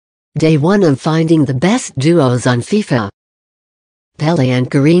Day 1 of finding the best duos on FIFA. Pelé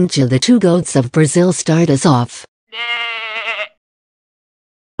and Garrincha, the two goats of Brazil, start us off.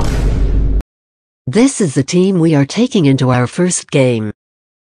 This is the team we are taking into our first game.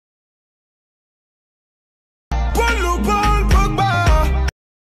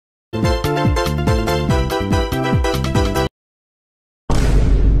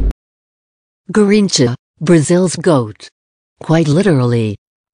 Garrincha, Brazil's goat. Quite literally.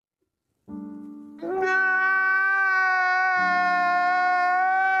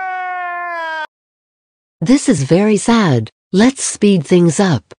 This is very sad. Let's speed things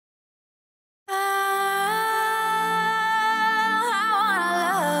up.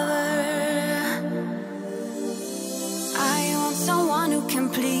 I want someone who can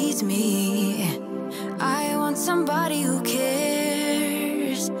please me. I want somebody who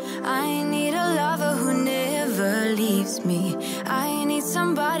cares. I need a lover who never leaves me. I need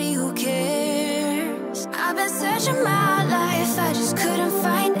somebody who cares. I've been searching my life, I just couldn't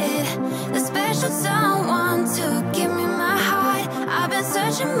find it. The special someone to give me my heart. I've been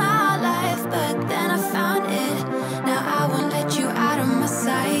searching my life, but then I found it. Now I won't let you out of my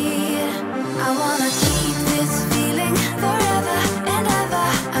sight. I wanna keep this feeling forever and ever.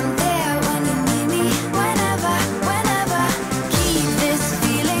 I'm there when you need me, whenever, whenever. Keep this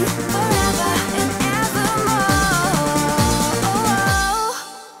feeling forever and evermore.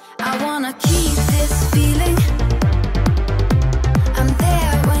 I wanna keep this feeling. I'm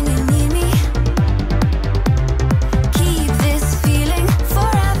there when you need me. Keep this feeling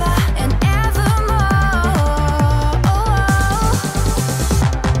forever and evermore.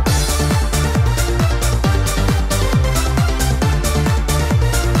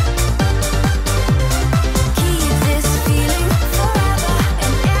 Keep this feeling forever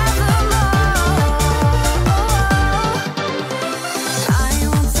and evermore. I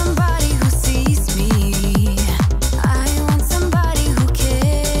want somebody who sees me. I want somebody who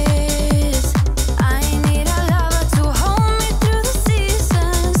cares. I need a lover to hold me through the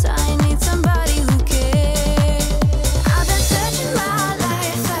seasons. I need somebody who cares. I've been searching my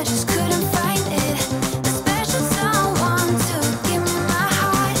life, I just couldn't find it. The special someone to give me my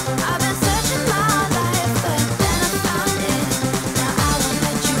heart. I've been searching my life, but then I found it. Now I won't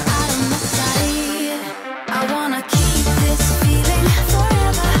let you out of my sight. I wanna keep this feeling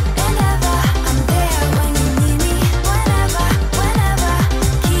forever and ever. I'm there when you need me, whenever, whenever.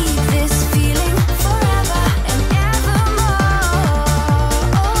 Keep this feeling forever and evermore.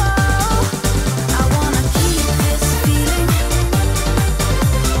 I wanna keep this feeling.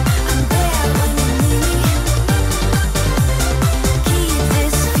 I'm there when you need me. Keep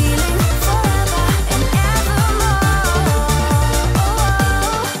this feeling forever and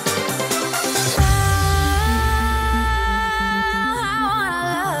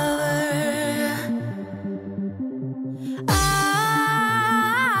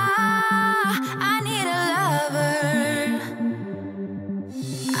I need a lover.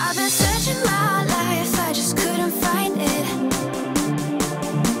 I've been searching my life, I